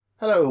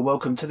Hello and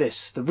welcome to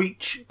this, the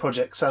REACH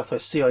Project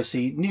Southwest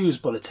CIC News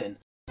Bulletin.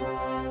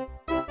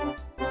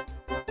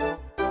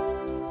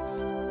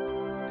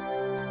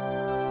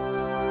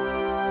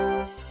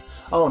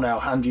 I'll now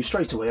hand you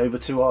straight away over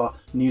to our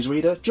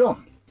newsreader,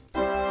 John.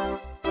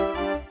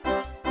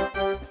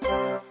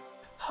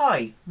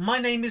 Hi, my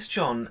name is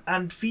John,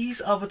 and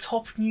these are the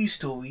top news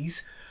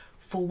stories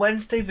for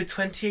Wednesday the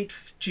 28th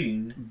of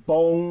June.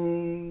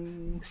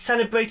 Bong.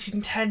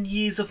 Celebrating 10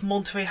 years of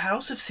Monterey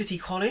House of City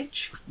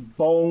College.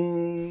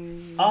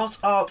 Bong.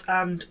 Art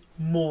and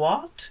more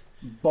art.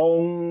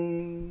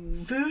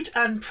 Bong. Food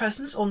and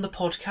presents on the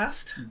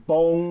podcast.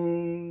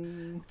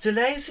 Bong.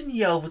 Delays in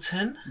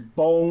Yelverton.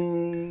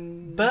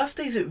 Bong.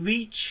 Birthdays at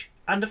Reach,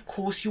 and of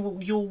course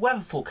your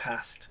weather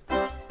forecast.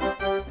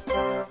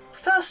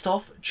 First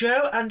off,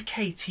 Joe and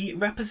Katie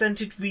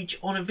represented Reach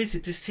on a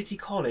visit to City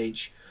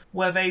College,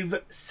 where they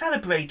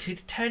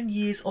celebrated 10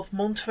 years of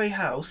Monterey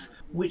House,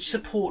 which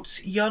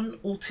supports young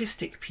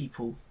autistic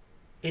people.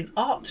 In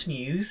art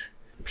news,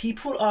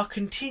 people are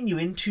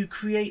continuing to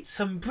create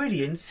some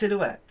brilliant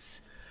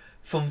silhouettes,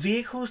 from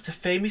vehicles to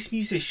famous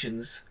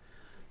musicians.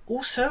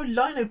 Also,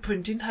 lino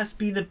printing has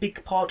been a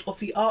big part of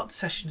the art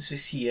sessions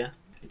this year.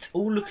 It's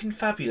all looking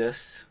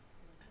fabulous.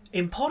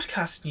 In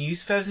podcast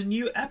news, there's a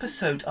new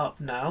episode up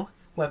now,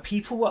 where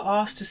people were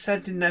asked to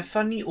send in their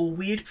funny or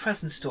weird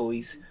present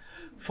stories,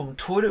 from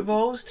toilet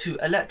rolls to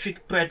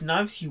electric bread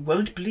knives you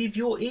won't believe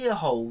your ear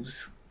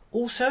holes.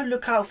 Also,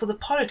 look out for the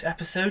pilot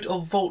episode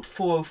of Vault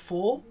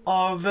 404,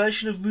 our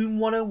version of Room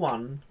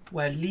 101,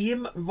 where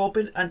Liam,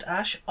 Robin and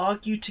Ash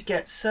argue to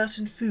get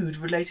certain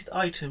food-related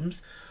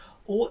items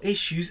or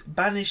issues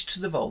banished to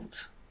the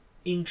vault.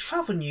 In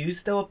travel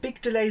news, there are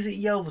big delays at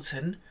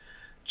Yelverton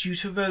due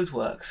to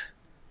roadworks.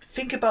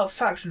 Think about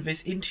factoring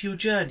this into your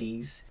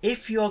journeys,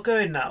 if you are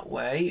going that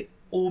way,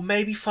 or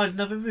maybe find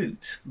another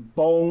route.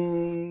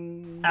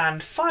 Bong.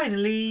 And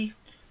finally,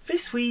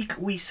 this week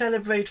we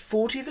celebrate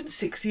 40th and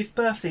 60th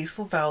birthdays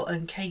for Val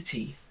and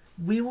Katie.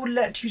 We will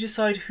let you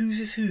decide whose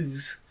is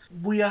whose.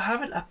 We are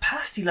having a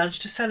pasty lunch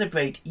to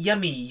celebrate.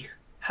 Yummy!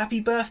 Happy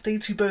birthday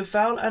to both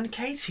Val and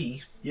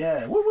Katie.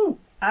 Yeah, woo woo!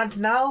 And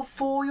now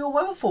for your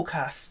weather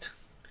forecast.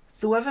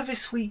 The weather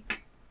this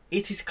week,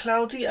 it is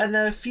cloudy and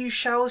there are a few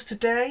showers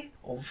today,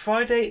 on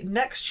Friday,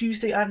 next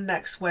Tuesday and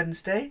next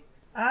Wednesday.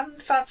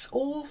 And that's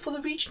all for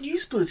the REACH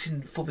News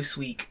Bulletin for this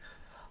week.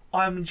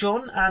 I'm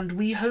John, and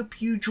we hope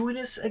you join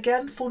us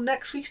again for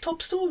next week's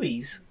top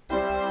stories.